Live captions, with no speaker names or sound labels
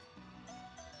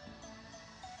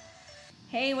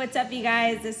Hey, what's up, you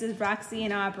guys? This is Roxy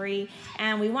and Aubrey,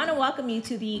 and we want to welcome you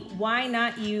to the Why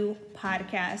Not You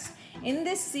podcast. In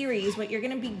this series, what you're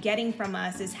going to be getting from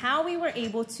us is how we were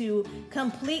able to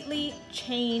completely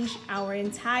change our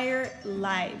entire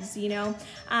lives.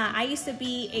 I used to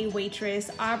be a waitress.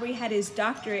 Aubrey had his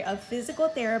doctorate of physical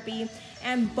therapy,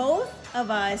 and both of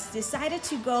us decided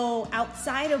to go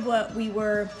outside of what we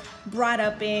were brought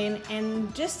up in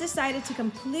and just decided to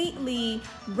completely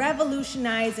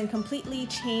revolutionize and completely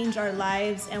change our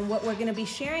lives. And what we're going to be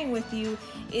sharing with you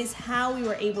is how we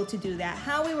were able to do that,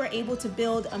 how we were able to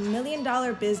build $1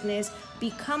 million business,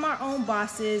 become our own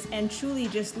bosses, and truly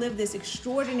just live this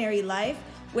extraordinary life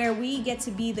where we get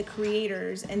to be the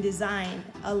creators and design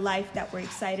a life that we're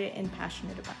excited and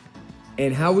passionate about.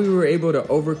 And how we were able to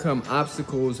overcome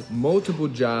obstacles, multiple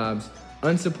jobs,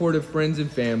 unsupportive friends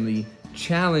and family,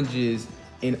 challenges,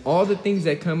 and all the things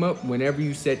that come up whenever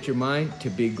you set your mind to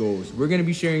big goals. We're going to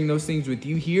be sharing those things with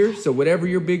you here. So whatever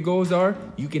your big goals are,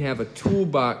 you can have a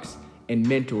toolbox and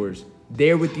mentors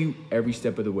there with you every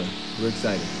step of the way. We're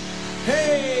excited.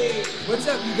 Hey, what's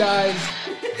up, you guys?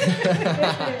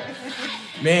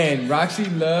 Man, Roxy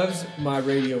loves my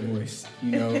radio voice,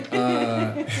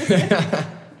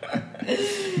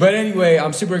 But anyway,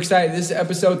 I'm super excited. This is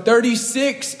episode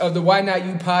 36 of the Why Not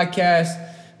You podcast.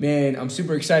 Man, I'm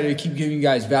super excited to keep giving you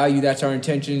guys value. That's our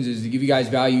intentions, is to give you guys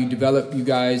value, develop you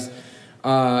guys,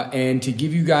 and to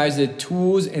give you guys the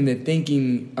tools and the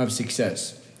thinking of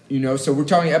success. So we're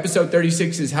talking episode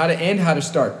 36 is how to end, how to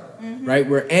start, right?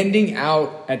 We're ending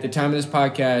out at the time of this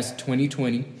podcast,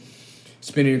 2020.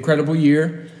 It's been an incredible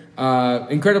year.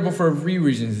 Incredible for a few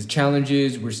reasons. The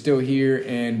challenges, we're still here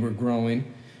and we're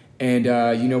growing. And,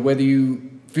 whether you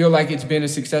feel like it's been a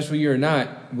successful year or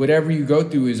not, whatever you go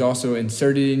through is also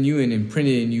inserted in you and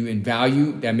imprinted in you in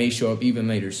value that may show up even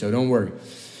later. So don't worry.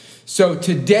 So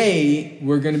today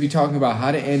we're going to be talking about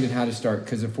how to end and how to start,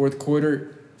 because the fourth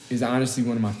quarter is honestly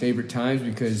one of my favorite times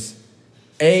because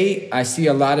I see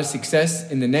a lot of success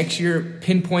in the next year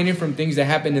pinpointed from things that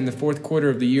happened in the fourth quarter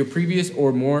of the year previous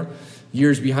or more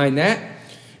years behind that.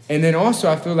 And then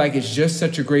also I feel like it's just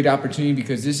such a great opportunity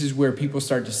because this is where people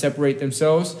start to separate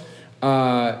themselves.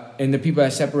 And the people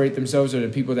that separate themselves are the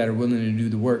people that are willing to do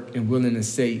the work and willing to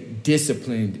stay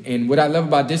disciplined. And what I love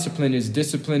about discipline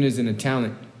isn't a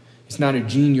talent. It's not a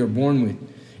gene you're born with.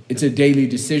 It's a daily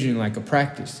decision, like a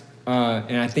practice.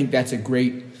 And I think that's a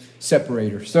great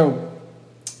separator. So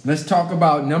let's talk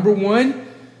about, number one,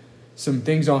 some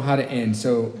things on how to end.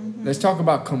 So let's talk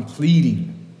about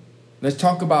completing. Let's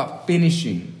talk about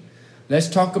finishing. Let's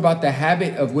talk about the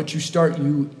habit of what you start,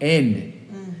 you end.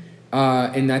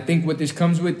 And I think what this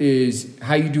comes with is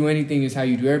how you do anything is how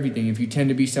you do everything. If you tend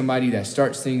to be somebody that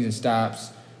starts things and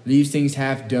stops, leaves things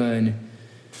half done,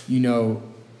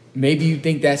 maybe you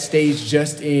think that stays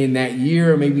just in that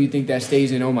year, or maybe you think that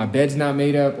stays in, my bed's not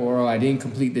made up, or I didn't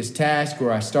complete this task,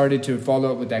 or I started to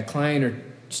follow up with that client or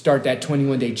start that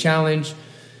 21-day challenge,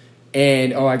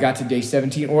 and I got to day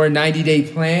 17, or a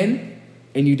 90-day plan,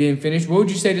 and you didn't finish. What would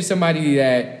you say to somebody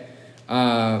that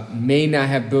may not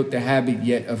have built the habit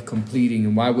yet of completing,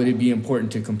 and why would it be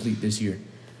important to complete this year?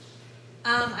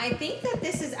 I think that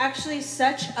this is actually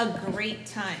such a great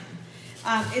time.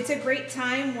 It's a great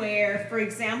time where, for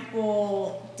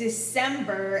example,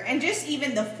 December and just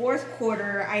even the fourth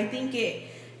quarter, I think it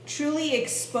truly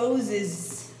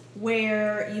exposes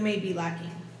where you may be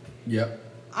lacking. Yep.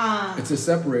 It's a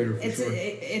separator for sure.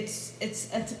 It's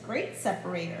a great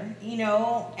separator,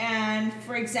 and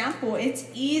for example, it's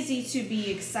easy to be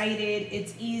excited.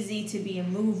 It's easy to be in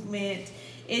movement.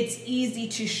 It's easy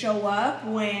to show up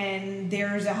when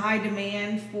there's a high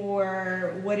demand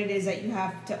for what it is that you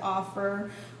have to offer,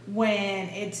 when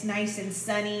it's nice and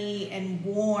sunny and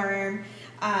warm.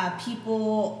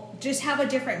 People just have a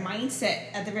different mindset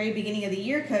at the very beginning of the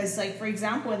year because, like, for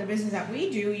example, in the business that we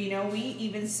do, we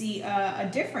even see a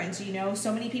difference.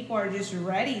 So many people are just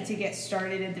ready to get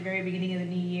started at the very beginning of the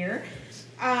new year.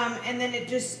 And then it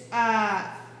just,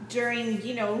 during,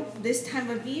 this time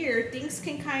of year, things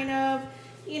can kind of,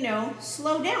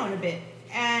 slow down a bit.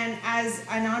 And as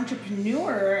an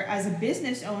entrepreneur, as a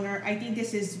business owner, I think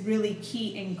this is really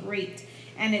key and great.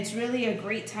 And it's really a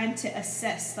great time to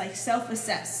assess, like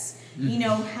self-assess.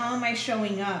 How am I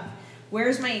showing up?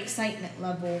 Where's my excitement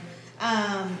level?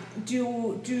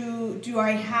 Do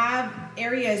I have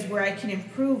areas where I can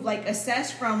improve? Like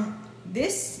assess from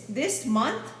this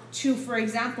month to, for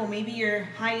example, maybe your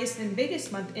highest and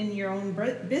biggest month in your own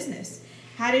business.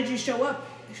 How did you show up?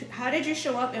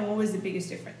 And what was the biggest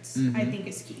difference? I think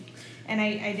is key. And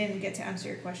I didn't get to answer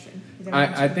your question.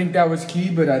 I think that was key,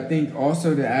 but I think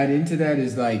also to add into that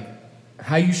is like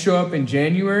how you show up in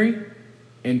January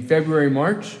in February,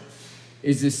 March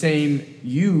is the same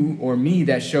you or me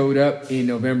that showed up in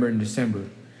November and December.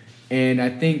 And I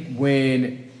think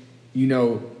when,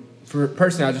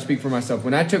 personally, I'll just speak for myself.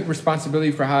 When I took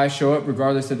responsibility for how I show up,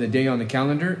 regardless of the day on the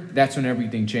calendar, that's when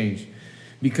everything changed.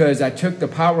 Because I took the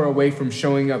power away from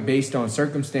showing up based on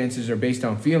circumstances or based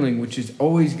on feeling, which is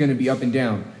always going to be up and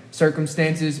down.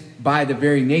 Circumstances, by the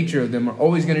very nature of them, are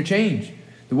always going to change.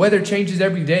 The weather changes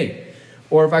every day.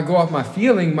 Or if I go off my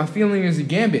feeling is a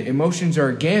gambit. Emotions are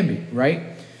a gambit, right?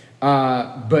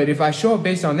 But if I show up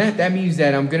based on that, that means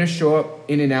that I'm going to show up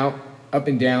in and out, up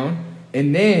and down.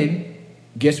 And then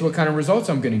guess what kind of results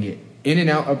I'm going to get? In and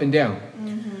out, up and down.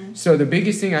 Mm-hmm. So the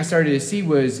biggest thing I started to see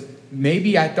was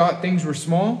maybe I thought things were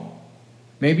small.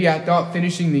 Maybe I thought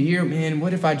finishing the year, man,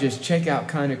 what if I just check out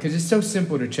kind of? Because it's so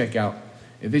simple to check out.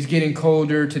 If it's getting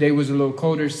colder, today was a little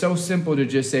colder, it's so simple to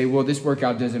just say, well, this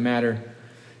workout doesn't matter.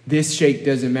 This shake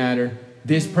doesn't matter.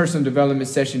 This personal development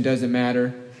session doesn't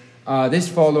matter. This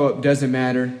follow-up doesn't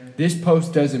matter. This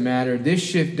post doesn't matter. This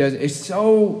shift doesn't. It's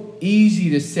so easy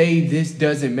to say this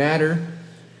doesn't matter.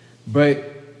 But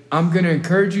I'm going to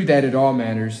encourage you that it all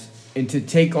matters and to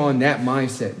take on that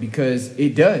mindset because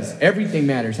it does. Everything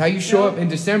matters. How you show up in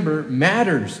December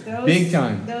matters big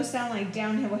time. Those sound like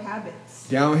downhill habits.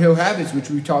 Downhill habits,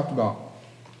 which we talked about.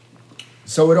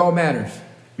 So it all matters.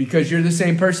 Because you're the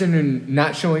same person and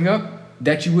not showing up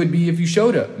that you would be if you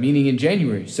showed up, meaning in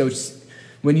January. So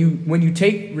when you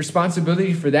take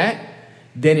responsibility for that,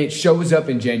 then it shows up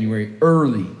in January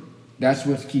early. That's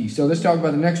what's key. So let's talk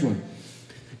about the next one.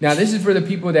 Now, this is for the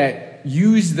people that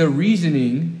use the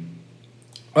reasoning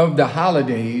of the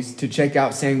holidays to check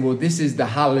out saying, well, this is the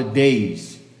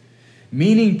holidays.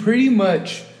 Meaning pretty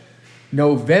much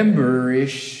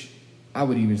November-ish, I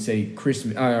would even say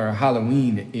Christmas or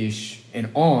Halloween-ish and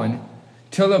on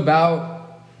till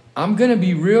about, I'm going to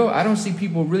be real, I don't see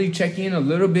people really check in a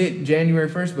little bit January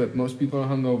 1st, but most people are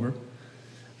hungover.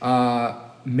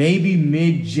 Maybe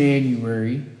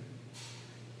mid-January.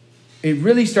 It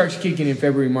really starts kicking in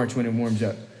February, March when it warms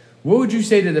up. What would you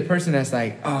say to the person that's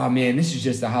like, oh man, this is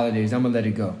just the holidays, I'm going to let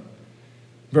it go?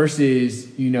 Versus,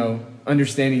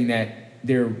 understanding that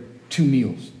there are 2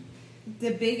 meals.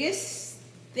 The biggest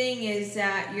thing is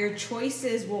that your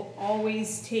choices will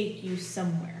always take you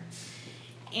somewhere.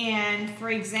 And for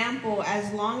example,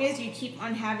 as long as you keep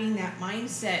on having that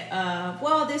mindset of,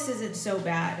 well, this isn't so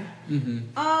bad. Mm-hmm.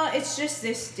 It's just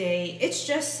this day. It's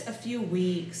just a few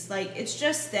weeks. Like, it's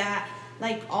just that.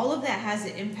 Like, all of that has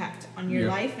an impact on your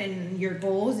life and your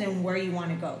goals and where you want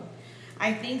to go.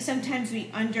 I think sometimes we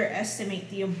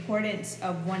underestimate the importance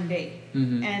of one day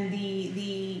and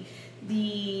the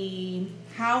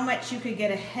how much you could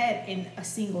get ahead in a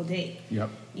single day. Yep.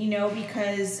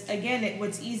 Because again,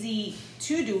 what's easy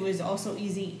to do is also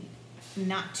easy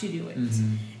not to do it.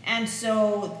 Mm-hmm. And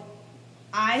so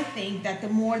I think that the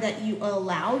more that you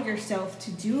allow yourself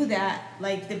to do that,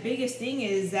 like the biggest thing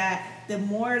is that the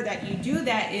more that you do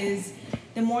that is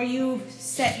the more you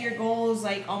set your goals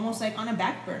like almost like on a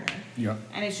back burner. Yeah.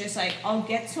 And it's just like, I'll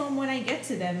get to them when I get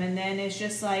to them. And then it's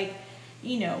just like,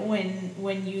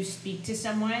 when you speak to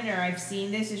someone, or I've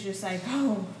seen this, it's just like,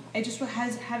 oh, I just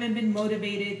haven't been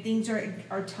motivated. Things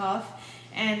are tough.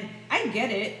 And I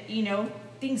get it,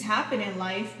 things happen in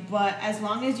life. But as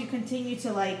long as you continue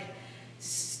to like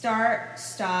start,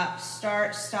 stop,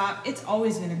 it's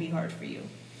always going to be hard for you.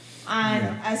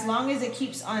 And as long as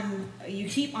you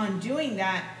keep on doing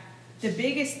that, the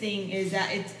biggest thing is that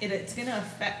it's going to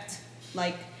affect,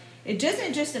 like, it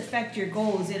doesn't just affect your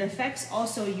goals. It affects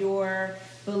also your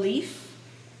belief.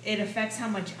 It affects how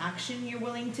much action you're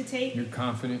willing to take. Your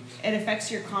confidence. It affects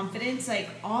your confidence.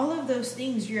 Like, all of those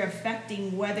things you're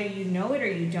affecting whether you know it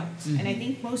or you don't. Mm-hmm. And I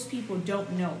think most people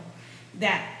don't know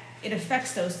that it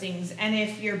affects those things. And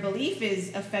if your belief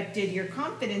is affected, your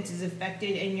confidence is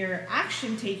affected, and your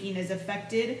action taking is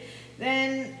affected,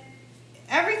 then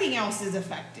everything else is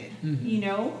affected,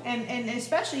 and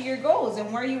especially your goals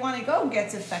and where you want to go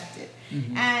gets affected.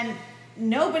 Mm-hmm. And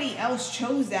nobody else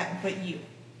chose that but you.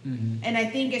 Mm-hmm. And I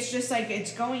think it's just like,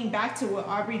 it's going back to what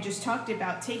Aubrey just talked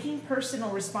about, taking personal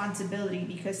responsibility,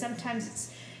 because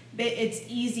sometimes it's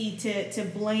easy to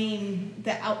blame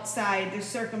the outside, the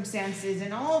circumstances,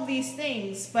 and all of these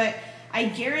things. But I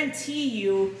guarantee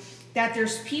you that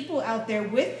there's people out there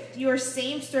with your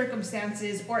same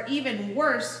circumstances, or even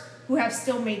worse, who have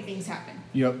still made things happen.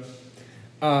 Yep.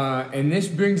 And this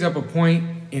brings up a point,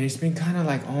 and it's been kind of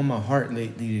like on my heart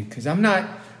lately, because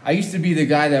I used to be the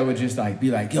guy that would just like be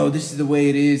like, yo, this is the way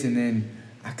it is. And then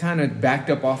I kind of backed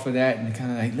up off of that and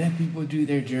kind of like let people do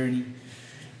their journey.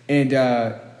 And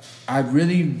I've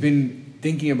really been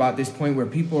thinking about this point where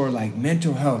people are like,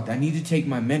 mental health. I need to take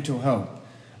my mental health.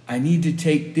 I need to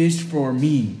take this for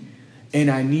me, and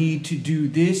I need to do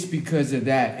this because of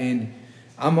that. And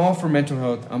I'm all for mental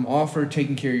health. I'm all for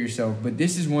taking care of yourself. But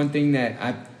this is one thing that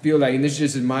I feel like, and this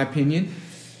just is my opinion,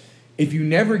 if you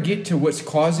never get to what's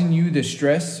causing you the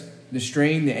stress, the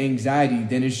strain, the anxiety,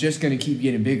 then it's just going to keep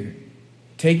getting bigger.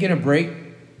 Taking a break,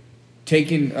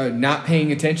 not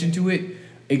paying attention to it,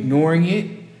 ignoring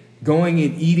it, going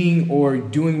and eating or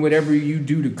doing whatever you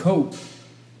do to cope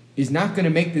is not going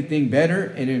to make the thing better.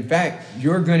 And in fact,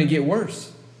 you're going to get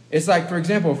worse. It's like, for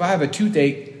example, if I have a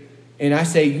toothache and I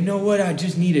say, you know what, I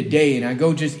just need a day, and I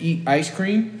go just eat ice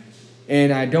cream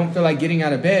and I don't feel like getting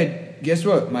out of bed, guess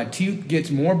what? My tooth gets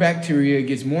more bacteria,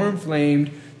 gets more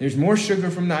inflamed, there's more sugar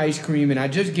from the ice cream, and I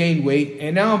just gained weight,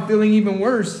 and now I'm feeling even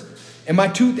worse. And my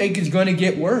toothache is going to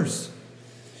get worse.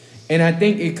 And I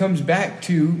think it comes back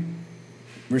to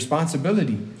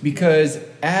responsibility, because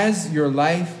as your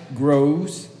life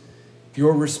grows,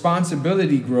 your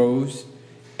responsibility grows.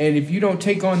 And if you don't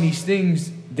take on these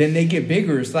things, then they get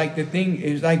bigger. It's like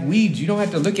it's like weeds. You don't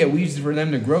have to look at weeds for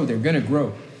them to grow. They're going to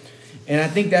grow. And I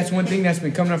think that's one thing that's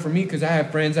been coming up for me, because I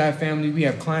have friends, I have family, we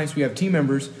have clients, we have team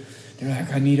members. They're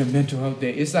like, I need a mental health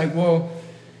day. It's like, well,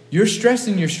 you're stressed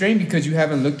and you're strained because you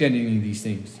haven't looked at any of these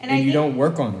things, and you don't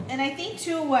work on them. And I think,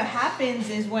 too, what happens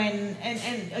is when,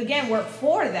 and again, we're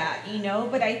for that,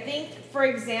 but I think, for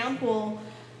example,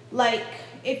 like,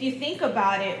 if you think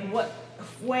about it,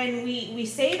 when we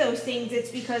say those things, it's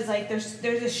because, like, there's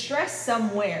a stress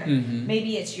somewhere. Mm-hmm.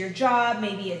 Maybe it's your job,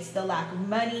 maybe it's the lack of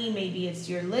money, maybe it's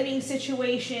your living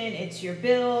situation, it's your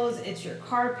bills, it's your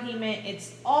car payment,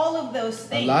 it's all of those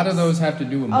things. A lot of those have to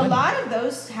do with money. A lot of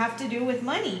those have to do with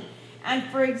money. And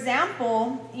for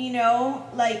example,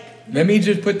 like... Let me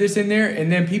just put this in there,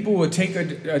 and then people will take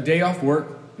a day off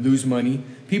work, lose money.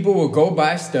 People will go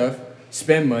buy stuff,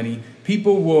 spend money.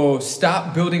 People will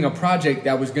stop building a project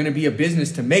that was going to be a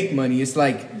business to make money. It's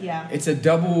like, It's a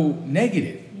double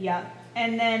negative. Yeah.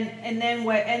 And then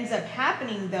what ends up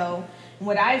happening, though,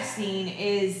 what I've seen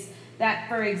is that,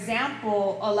 for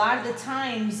example, a lot of the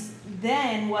times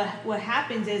then what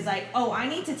happens is like, oh, I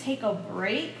need to take a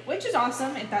break, which is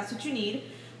awesome if that's what you need.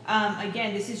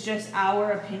 Again, this is just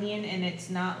our opinion, and it's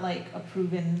not like a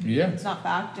proven, it's not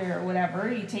fact or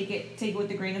whatever. You take it with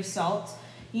a grain of salt.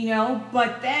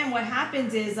 But then what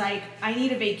happens is, like, I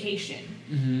need a vacation.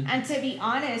 Mm-hmm. And to be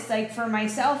honest, like, for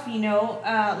myself,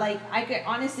 like, I could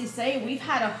honestly say we've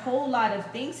had a whole lot of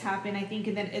things happen, I think,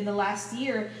 in the last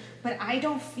year, but I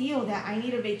don't feel that I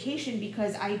need a vacation,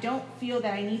 because I don't feel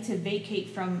that I need to vacate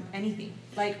from anything.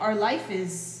 Like, our life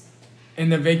is... And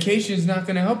the vacation is not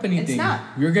going to help anything. It's not.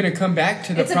 You're going to come back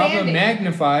to the problem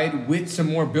magnified with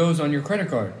some more bills on your credit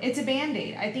card. It's a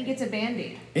Band-Aid. I think it's a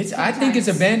Band-Aid. I think it's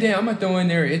a Band-Aid. I'm going to throw in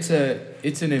there, it's an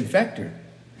infector.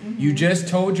 Mm-hmm. You just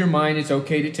told your mind it's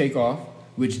okay to take off,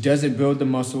 which doesn't build the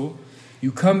muscle.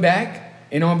 You come back,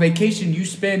 and on vacation, you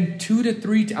spend 2 to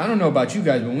 3... I don't know about you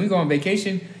guys, but when we go on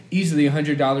vacation, easily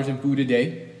 $100 in food a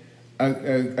day.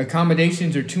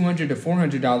 Accommodations are $200 to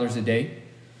 $400 a day.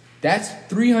 That's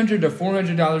 $300 to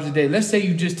 $400 a day. Let's say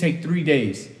you just take 3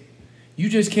 days. You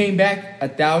just came back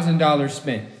 $1,000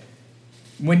 spent.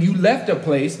 When you left a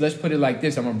place, let's put it like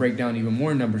this. I'm going to break down even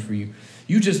more numbers for you.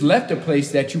 You just left a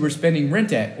place that you were spending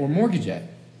rent at or mortgage at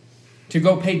to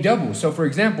go pay double. So, for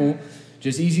example,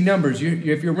 just easy numbers.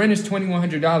 If your rent is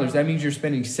 $2,100, that means you're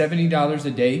spending $70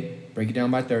 a day, break it down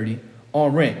by 30,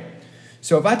 on rent.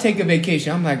 So if I take a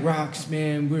vacation, I'm like, Rox,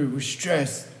 man, we're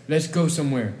stressed. Let's go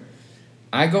somewhere.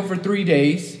 I go for 3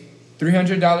 days,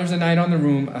 $300 a night on the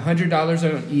room, $100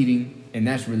 on eating, and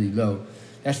that's really low.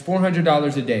 That's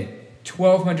 $400 a day,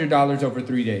 $1,200 over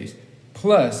 3 days.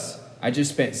 Plus, I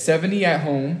just spent $70 at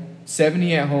home,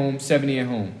 $70 at home, $70 at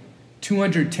home,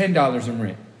 $210 in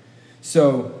rent.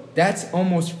 So that's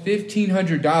almost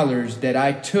 $1,500 that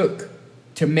I took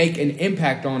to make an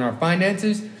impact on our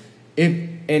finances.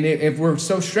 If we're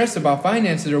so stressed about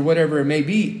finances or whatever it may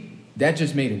be, that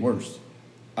just made it worse.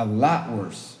 A lot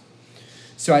worse.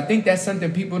 So I think that's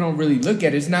something people don't really look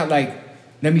at. It's not like,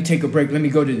 let me take a break, let me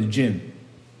go to the gym.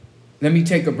 Let me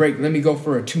take a break, let me go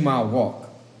for a 2-mile walk.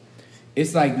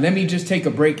 It's like, let me just take a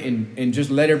break and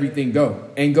just let everything go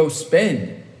and go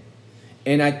spend.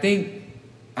 And I think,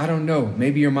 I don't know,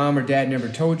 maybe your mom or dad never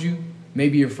told you.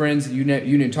 Maybe your friends, you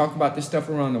didn't talk about this stuff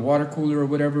around the water cooler or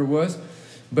whatever it was.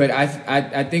 But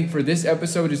I think for this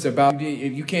episode, it's about,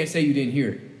 if you can't say you didn't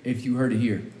hear it, if you heard it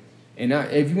here. And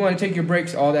if you want to take your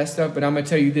breaks, all that stuff, but I'm going to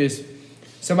tell you this.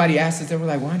 Somebody asked us, they were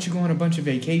like, why don't you go on a bunch of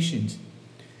vacations?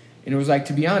 And it was like,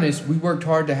 to be honest, we worked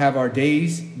hard to have our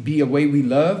days be a way we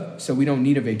love, so we don't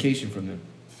need a vacation from them.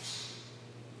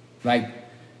 Like,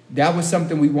 that was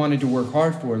something we wanted to work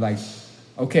hard for. Like,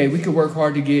 Okay, we could work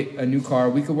hard to get a new car.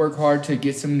 We could work hard to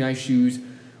get some nice shoes.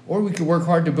 Or we could work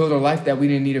hard to build a life that we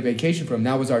didn't need a vacation from.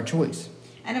 That was our choice.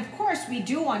 And of course, we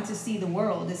do want to see the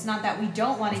world. It's not that we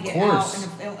don't want to get out,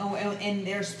 and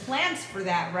there's plans for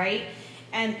that, right?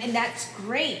 And that's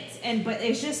great. But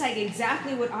it's just like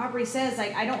exactly what Aubrey says.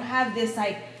 Like, I don't have this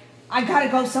like, I gotta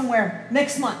go somewhere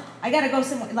next month. I gotta go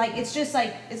somewhere. Like, it's just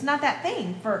like, it's not that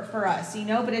thing for us, you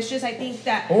know. But it's just, I think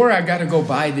that. Or I gotta go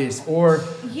buy this. Or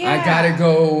yeah. I gotta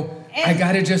go. I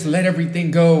gotta just let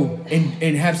everything go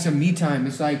and have some me time.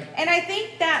 It's like. And I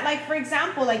think that, like, for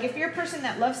example, like if you're a person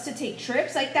that loves to take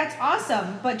trips, like that's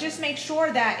awesome. But just make sure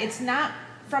that it's not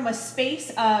from a space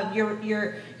of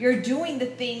you're doing the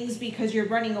things because you're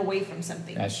running away from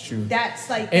something. That's true. That's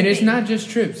like. And it's not just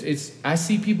trips. I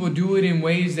see people do it in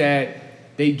ways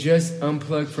that they just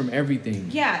unplug from everything.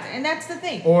 Yeah, and that's the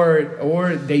thing.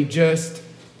 Or they just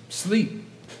sleep.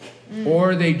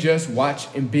 Or they just watch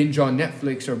and binge on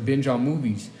Netflix or binge on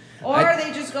movies. Or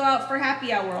they just go out for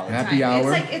happy hour all the time. Happy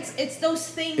hour. It's like it's those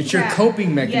things. It's your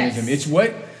coping mechanism. Yes.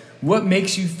 It's what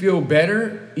makes you feel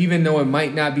better, even though it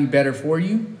might not be better for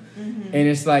you. Mm-hmm. And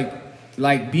it's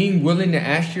like being willing to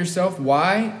ask yourself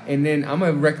why. And then I'm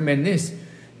gonna recommend this: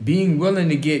 being willing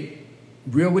to get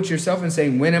real with yourself and say,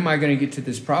 when am I gonna get to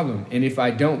this problem? And if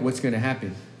I don't, what's gonna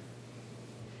happen?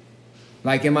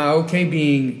 Like, am I okay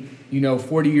being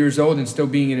 40 years old and still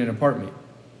being in an apartment?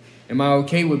 Am I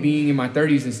okay with being in my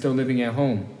 30s and still living at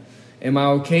home? Am I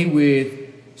okay with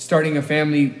starting a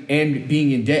family and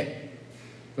being in debt?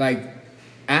 Like,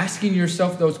 asking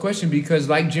yourself those questions, because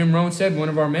like Jim Rohn said, one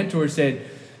of our mentors said,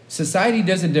 society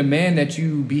doesn't demand that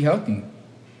you be healthy.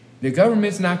 The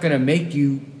government's not going to make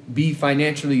you be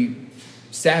financially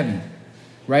savvy,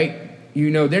 right?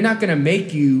 They're not going to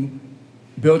make you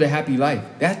build a happy life.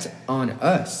 That's on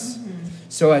us. Mm-hmm.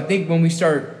 So I think when we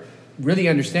start really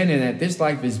understanding that this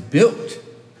life is built,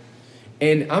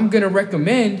 and I'm going to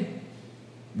recommend,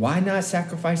 why not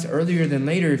sacrifice earlier than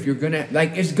later if you're going to,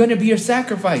 it's going to be a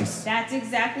sacrifice. That's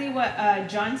exactly what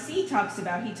John C. talks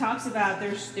about. He talks about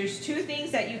there's two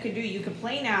things that you could do. You could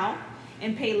play now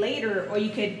and pay later, or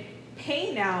you could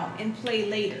pay now and play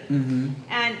later. Mm-hmm.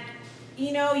 And,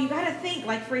 you got to think,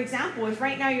 like, for example, if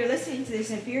right now you're listening to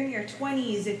this, if you're in your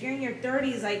 20s, if you're in your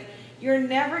 30s, like, you're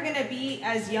never going to be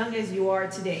as young as you are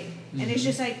today. Mm-hmm. And it's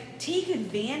just like, take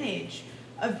advantage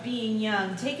of being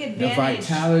young. Take advantage. The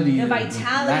vitality,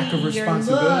 lack of your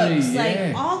responsibility. looks, yeah.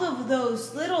 like all of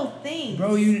those little things.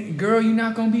 Bro, you're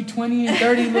not going to be 20 and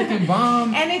 30 looking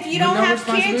bomb. And if you don't have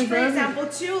kids, for example,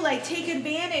 too, like, take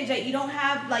advantage that you don't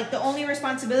have, like, the only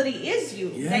responsibility is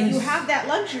you. Yes. That you have that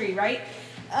luxury, right?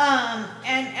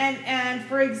 And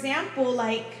for example,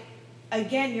 like,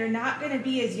 again, you're not going to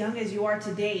be as young as you are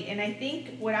today. And I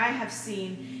think what I have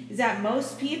seen is that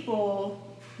most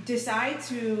people decide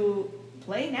to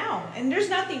play now. And there's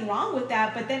nothing wrong with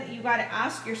that. But then you got to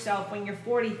ask yourself when you're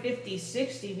 40, 50,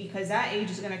 60, because that age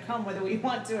is going to come whether we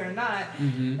want to or not.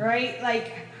 Mm-hmm. Right?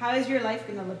 Like, how is your life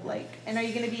going to look like? And are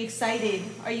you going to be excited?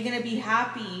 Are you going to be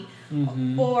happy?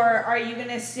 Mm-hmm. Or are you going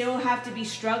to still have to be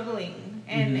struggling?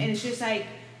 And it's just like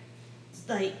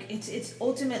it's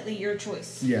ultimately your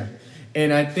choice. Yeah.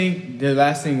 And I think the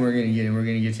last thing we're going to get, and we're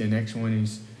going to get to the next one,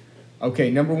 is, okay,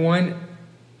 number one,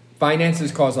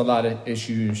 finances cause a lot of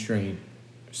issue and strain.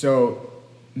 So,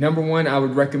 number one, I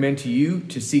would recommend to you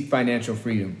to seek financial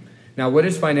freedom. Now, what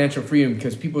is financial freedom?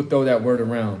 Because people throw that word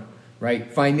around, right?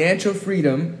 Financial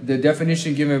freedom, the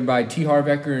definition given by T. Harv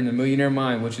Eker in The Millionaire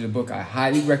Mind, which is a book I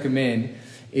highly recommend,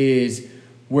 is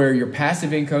where your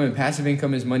passive income, and passive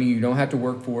income is money you don't have to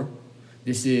work for.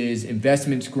 This is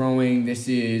investments growing. This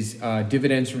is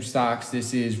dividends from stocks.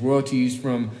 This is royalties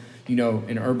from, an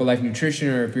Herbalife Nutrition,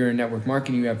 or if you're in network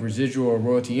marketing, you have residual or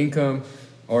royalty income,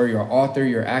 or you're an author,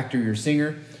 you're an actor, you're a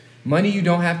singer. Money you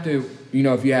don't have to,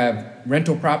 if you have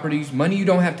rental properties, money you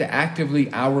don't have to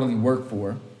actively hourly work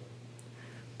for,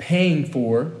 paying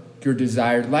for your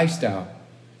desired lifestyle.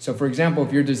 So, for example,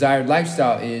 if your desired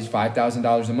lifestyle is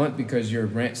 $5,000 a month because your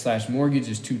rent/mortgage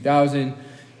is $2,000,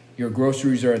 your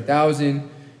groceries are $1,000,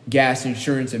 gas,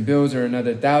 insurance, and bills are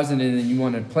another $1,000, and then you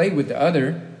want to play with the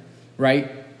other, right?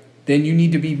 Then you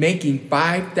need to be making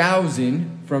 $5,000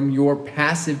 from your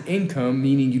passive income,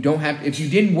 meaning you don't have, if you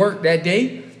didn't work that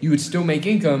day, you would still make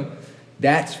income.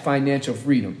 That's financial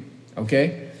freedom,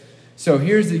 okay? So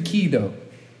here's the key, though,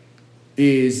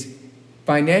 is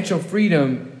financial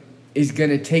freedom is going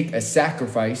to take a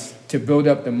sacrifice to build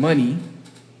up the money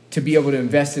to be able to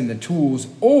invest in the tools.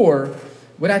 Or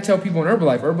what I tell people in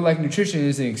Herbalife Nutrition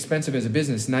isn't expensive as a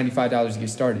business, $95 to get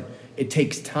started. It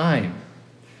takes time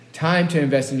to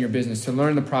invest in your business, to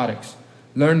learn the products,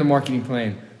 learn the marketing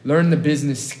plan, learn the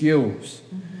business skills.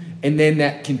 Mm-hmm. And then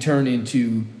that can turn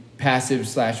into passive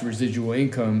 / residual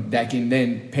income that can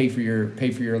then pay for your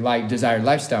desired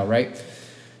lifestyle, right?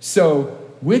 So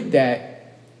with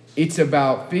that, it's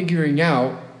about figuring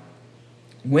out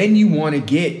when you want to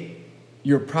get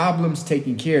your problems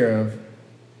taken care of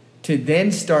to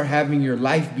then start having your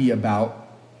life be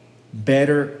about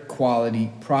better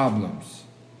quality problems.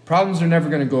 Problems are never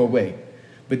going to go away.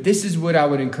 But this is what I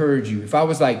would encourage you.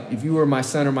 If you were my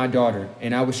son or my daughter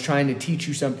and I was trying to teach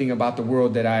you something about the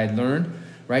world that I had learned,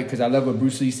 right? Because I love what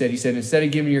Bruce Lee said. He said, instead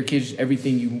of giving your kids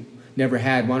everything you never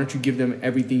had, why don't you give them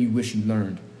everything you wish you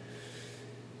learned?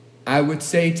 I would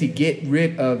say to get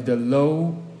rid of the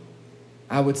low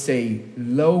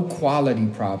quality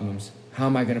problems. How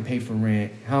am I going to pay for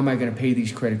rent? How am I going to pay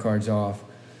these credit cards off?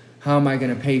 How am I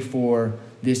going to pay for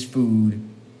this food?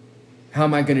 How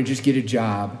am I going to just get a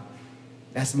job?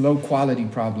 That's low quality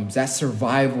problems. That's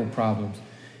survival problems.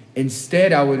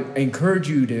 Instead, I would encourage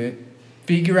you to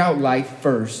figure out life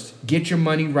first, get your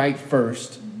money right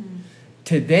first,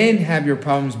 to then have your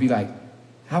problems be like,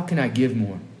 how can I give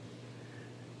more?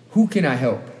 Who can I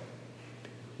help?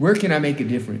 Where can I make a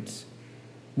difference?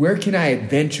 Where can I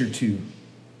adventure to?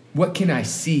 What can I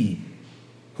see?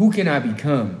 Who can I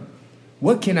become?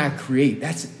 What can I create?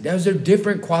 Those are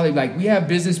different quality. Like, we have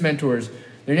business mentors.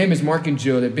 Their name is Mark and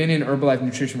Jill. They've been in Herbalife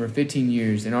Nutrition for 15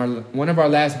 years. And one of our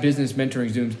last business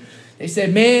mentoring Zooms, they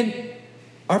said, man,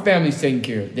 our family's taken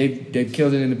care of. They've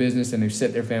killed it in the business and they've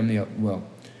set their family up well.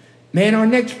 Man, our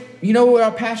next, you know what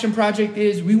our passion project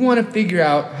is? We want to figure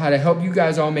out how to help you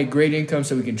guys all make great income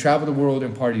so we can travel the world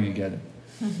and party together.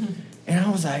 And I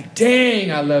was like,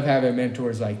 dang, I love having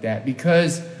mentors like that,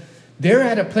 because they're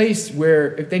at a place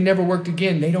where if they never worked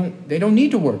again, they don't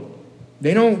need to work.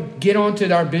 They don't get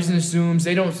onto our business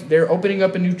Zooms. They're opening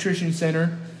up a nutrition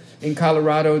center in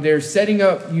Colorado. They're setting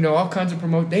up, all kinds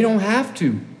of They don't have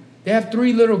to. They have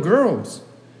 3 little girls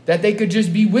that they could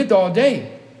just be with all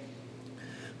day.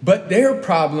 But their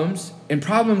problems, and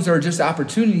problems are just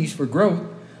opportunities for growth,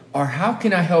 are how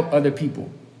can I help other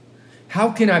people?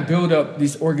 How can I build up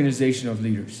this organization of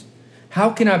leaders? How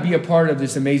can I be a part of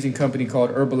this amazing company called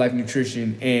Herbalife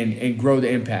Nutrition and grow the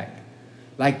impact?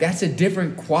 Like, that's a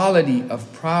different quality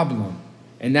of problem.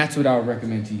 And that's what I would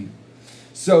recommend to you.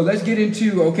 So let's get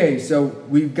into, so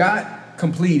we've got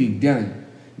completing, done.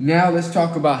 Now let's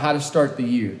talk about how to start the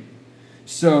year.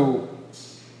 So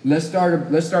let's start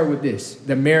with this,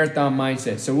 the marathon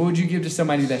mindset. So what would you give to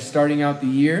somebody that's starting out the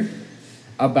year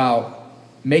about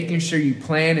making sure you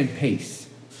plan and pace?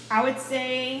 I would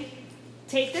say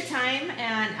take the time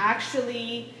and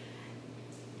actually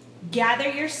gather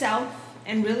yourself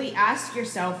and really ask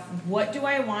yourself, what do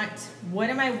I want?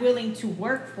 What am I willing to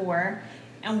work for?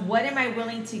 And what am I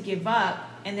willing to give up?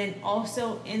 And then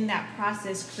also in that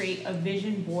process, create a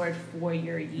vision board for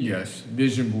your year. Yes,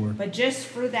 vision board. But just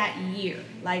for that year.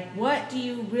 Like, what do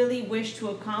you really wish to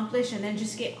accomplish? And then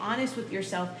just get honest with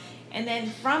yourself. And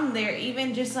then from there,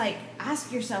 even just like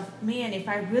ask yourself, man, if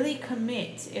I really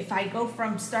commit, if I go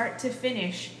from start to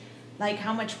finish, like,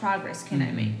 how much progress can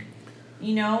I make?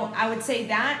 I would say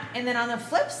that. And then on the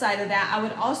flip side of that, I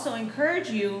would also encourage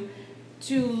you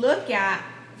to look at,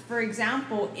 for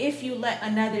example, if you let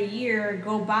another year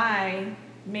go by,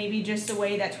 maybe just the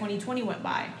way that 2020 went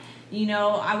by,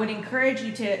 I would encourage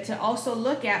you to also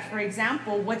look at, for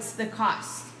example, what's the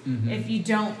cost if you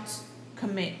don't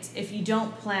commit, if you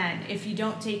don't plan, if you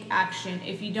don't take action,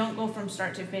 if you don't go from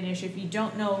start to finish, if you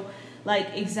don't know like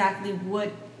exactly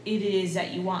what it is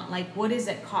that you want, like what does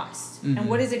it cost and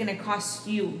what is it going to cost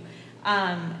you?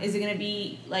 Is it going to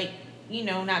be like,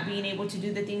 not being able to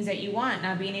do the things that you want,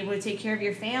 not being able to take care of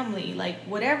your family, like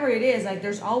whatever it is, like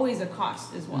there's always a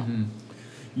cost as well.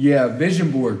 Yeah, vision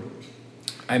board.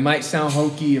 I might sound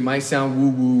hokey, it might sound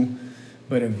woo-woo,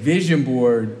 but a vision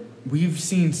board, we've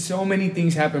seen so many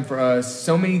things happen for us,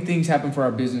 so many things happen for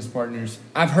our business partners.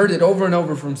 I've heard it over and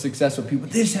over from successful people.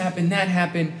 This happened, that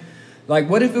happened. Like,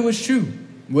 what if it was true?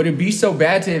 Would it be so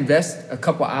bad to invest a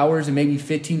couple hours and maybe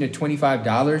 $15 to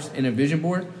 $25 in a vision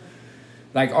board?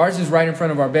 Like, ours is right in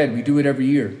front of our bed. We do it every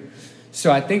year.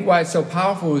 So I think why it's so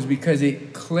powerful is because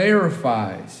it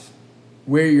clarifies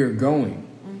where you're going,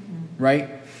 right?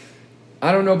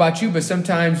 I don't know about you, but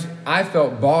sometimes I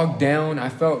felt bogged down. I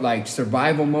felt like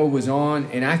survival mode was on,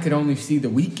 and I could only see the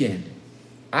weekend.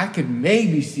 I could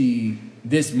maybe see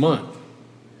this month,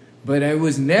 but it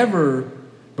was never,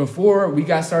 before we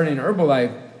got started in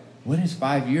Herbalife, what does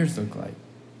 5 years look like,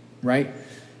 right?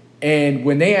 And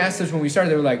when they asked us when we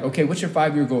started, they were like, okay, what's your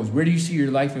 5-year goals? Where do you see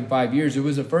your life in 5 years? It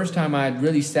was the first time I had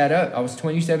really sat up. I was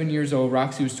 27 years old.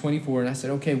 Roxy was 24. And I said,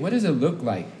 okay, what does it look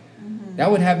like? That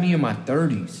would have me in my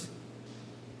 30s.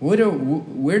 Where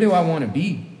do I want to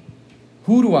be?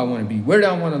 Who do I want to be? Where do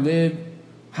I want to live?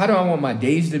 How do I want my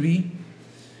days to be?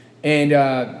 And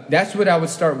that's what I would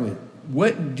start with.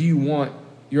 What do you want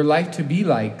your life to be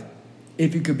like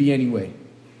if it could be any way?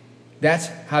 That's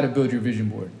how to build your vision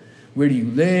board. Where do you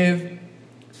live?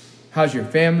 How's your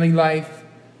family life?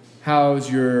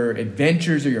 How's your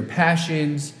adventures or your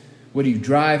passions? What do you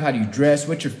drive? How do you dress?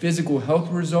 What's your physical health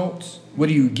results? What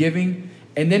are you giving?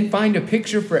 And then find a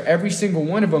picture for every single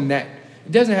one of them that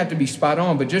it doesn't have to be spot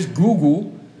on, but just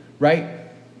Google, right?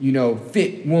 You know,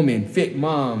 fit woman, fit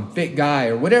mom, fit guy,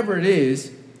 or whatever it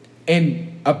is.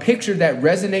 And a picture that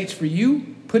resonates for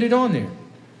you, put it on there.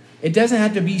 It doesn't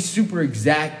have to be super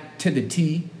exact to the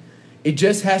T. It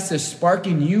just has to spark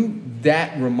in you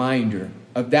that reminder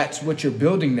of that's what you're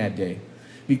building that day.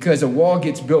 Because a wall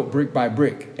gets built brick by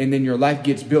brick, and then your life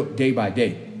gets built day by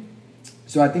day.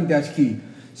 So I think that's key.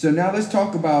 So now let's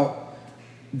talk about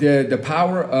the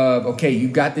power of, okay,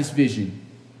 you've got this vision.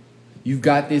 You've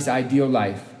got this ideal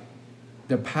life.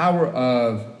 The power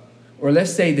of, or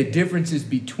let's say the differences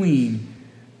between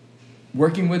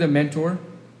working with a mentor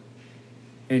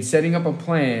and setting up a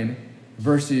plan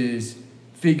versus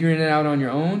figuring it out on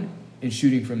your own and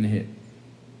shooting from the hip.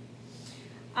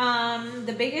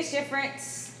 The biggest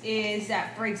difference is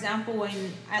that, for example, when,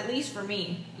 at least for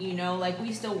me, you know, like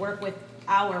we still work with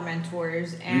our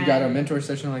mentors. And we got a mentor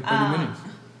session in like 30 minutes.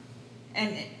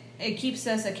 And it keeps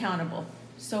us accountable.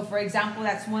 So, for example,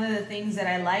 that's one of the things that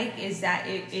I like is that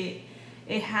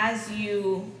it has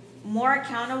you more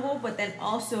accountable, but then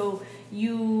also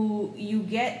you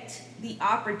get the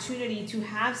opportunity to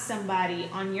have somebody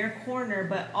on your corner,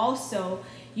 but also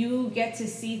you get to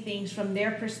see things from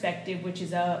their perspective, which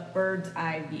is a bird's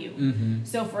eye view. Mm-hmm.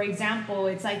 So, for example,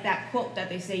 it's like that quote that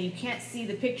they say, you can't see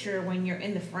the picture when you're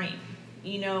in the frame,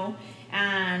 you know?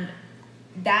 And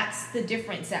that's the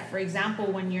difference, that, for example,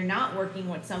 when you're not working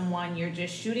with someone, you're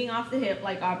just shooting off the hip,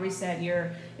 like Aubrey said,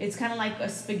 it's kind of like a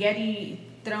spaghetti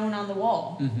thrown on the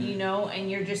wall, mm-hmm. you know, and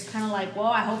you're just kind of like, well,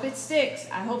 I hope it sticks.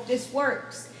 I hope this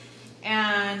works.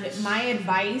 And my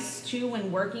advice, too,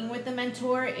 when working with a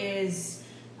mentor is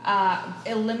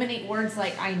eliminate words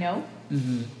like I know.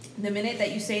 Mm-hmm. The minute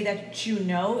that you say that you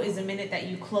know is the minute that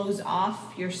you close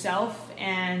off yourself.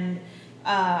 And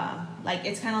like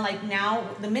it's kind of like now,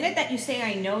 the minute that you say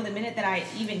I know, the minute that I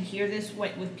even hear this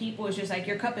with people, it's just like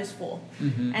your cup is full.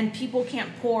 Mm-hmm. And people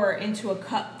can't pour into a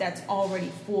cup that's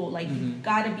already full. Like mm-hmm. you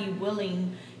got to be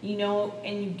willing, you know,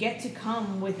 and you get to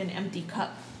come with an empty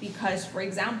cup. Because, for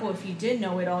example, if you did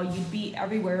know it all, you'd be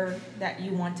everywhere that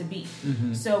you want to be.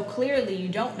 Mm-hmm. So clearly you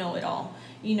don't know it all,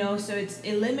 you know, so it's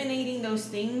eliminating those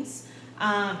things,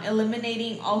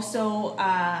 eliminating also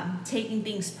taking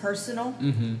things personal.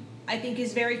 Mm-hmm. I think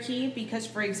is very key because,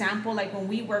 for example, like when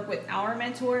we work with our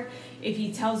mentor, if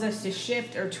he tells us to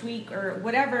shift or tweak or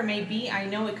whatever it may be, I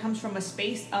know it comes from a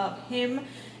space of him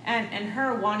and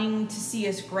her wanting to see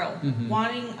us grow, mm-hmm.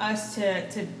 wanting us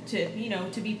to you know,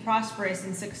 to be prosperous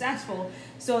and successful.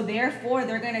 So therefore,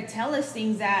 they're going to tell us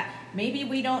things that maybe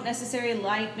we don't necessarily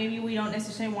like, maybe we don't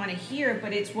necessarily want to hear,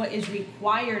 but it's what is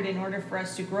required in order for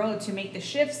us to grow, to make the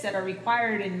shifts that are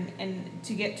required and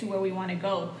to get to where we want to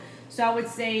go. So I would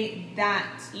say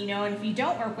that, you know, and if you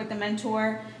don't work with a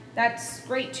mentor, that's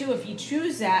great too if you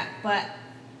choose that, but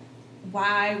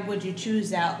why would you choose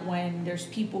that when there's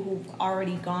people who've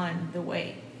already gone the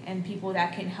way and people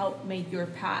that can help make your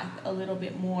path a little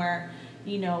bit more,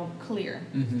 you know, clear?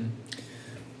 Mm-hmm.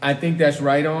 I think that's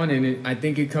right on, and I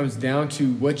think it comes down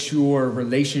to what's your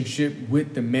relationship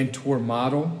with the mentor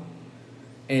model,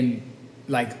 and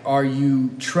like, are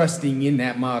you trusting in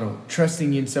that model,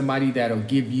 trusting in somebody that'll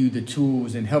give you the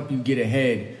tools and help you get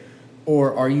ahead,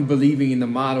 or are you believing in the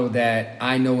model that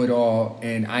I know it all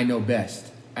and I know best?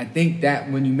 I think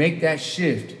that when you make that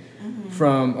shift mm-hmm.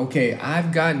 from, okay,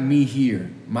 I've gotten me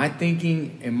here, my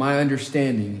thinking and my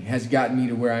understanding has gotten me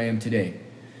to where I am today.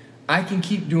 I can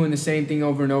keep doing the same thing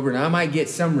over and over, and I might get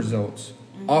some results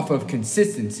mm-hmm. off of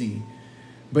consistency.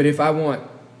 But if I want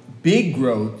big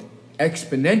growth,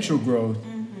 exponential growth,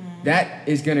 mm-hmm. that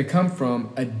is going to come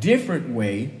from a different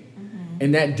way. Mm-hmm.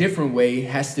 And that different way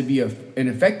has to be an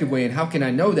effective way. And how can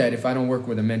I know that if I don't work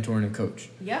with a mentor and a coach?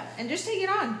 Yep. And just take it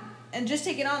on.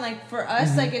 Like for us,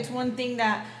 mm-hmm. like it's one thing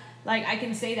that, like I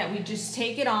can say that we just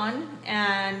take it on,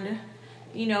 and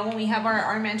you know, when we have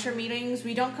our mentor meetings,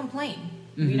 we don't complain.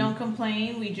 Mm-hmm. We don't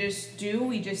complain. We just do.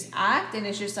 We just act, and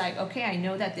it's just like, okay, I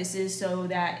know that this is so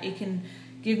that it can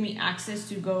give me access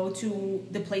to go to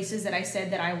the places that I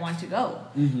said that I want to go.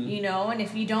 Mm-hmm. You know, and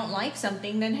if you don't like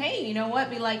something, then hey, you know what?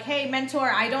 Be like, hey, mentor,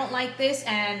 I don't like this,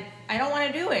 and I don't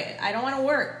want to do it. I don't want to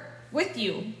work with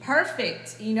you.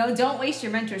 Perfect. You know, don't waste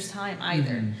your mentor's time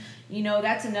either. Mm-hmm.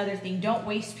 That's another thing. Don't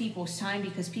waste people's time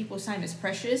because people's time is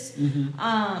precious.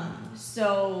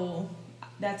 So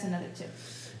that's another tip.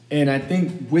 And I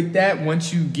think with that,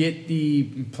 once you get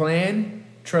the plan,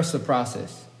 trust the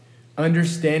process.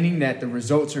 Understanding that the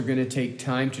results are going to take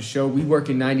time to show. We work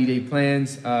in 90-day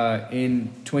plans.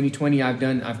 In 2020,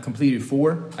 I've completed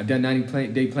 4. I've done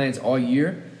 90-day plans all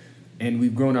year, and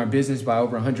we've grown our business by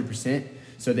over 100%.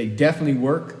 So they definitely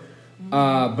work.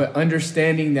 But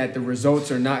understanding that the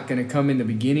results are not going to come in the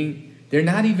beginning, they're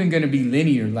not even going to be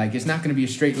linear. Like, it's not going to be a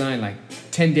straight line. Like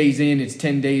 10 days in, it's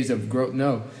 10 days of growth.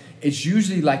 No, it's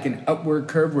usually like an upward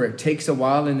curve where it takes a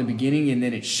while in the beginning and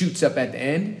then it shoots up at the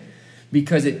end.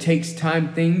 Because it takes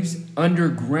time, things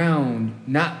underground,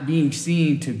 not being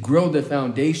seen, to grow the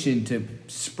foundation, to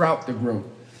sprout the growth.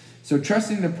 So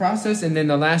trusting the process. And then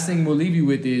the last thing we'll leave you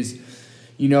with is,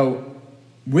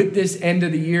 with this end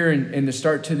of the year and the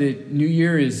start to the new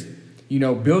year is,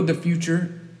 build the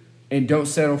future and don't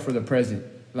settle for the present.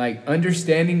 Like,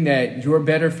 understanding that your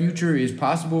better future is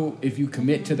possible if you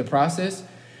commit to the process.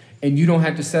 And you don't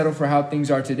have to settle for how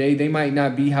things are today. They might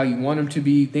not be how you want them to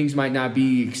be. Things might not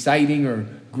be exciting or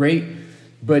great.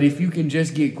 But if you can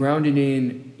just get grounded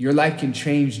in, your life can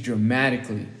change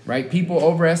dramatically, right? People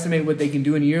overestimate what they can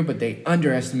do in a year, but they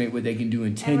underestimate what they can do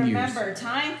in 10 years. And remember,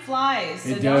 time flies.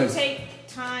 So don't take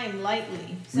time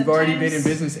lightly. We've already been in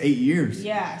business 8 years.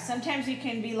 Yeah. Sometimes you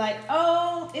can be like,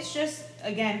 it's just,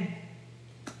 again,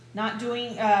 not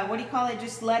doing,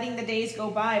 just letting the days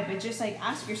go by. But just like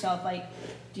ask yourself, like,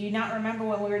 do you not remember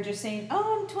when we were just saying, in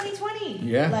 2020?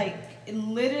 Yeah. Like,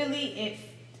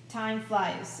 time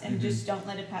flies, and just don't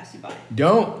let it pass you by.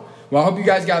 Don't. Well, I hope you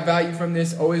guys got value from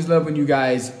this. Always love when you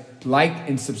guys like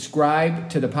and subscribe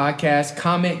to the podcast.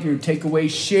 Comment your takeaways,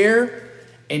 share,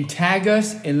 and tag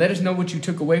us, and let us know what you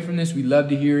took away from this. We love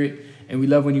to hear it, and we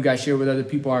love when you guys share with other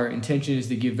people. Our intention is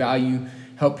to give value,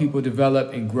 help people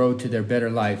develop, and grow to their better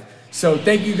life. So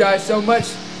thank you guys so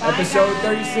much. Bye, Episode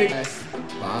guys. 36.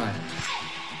 Bye.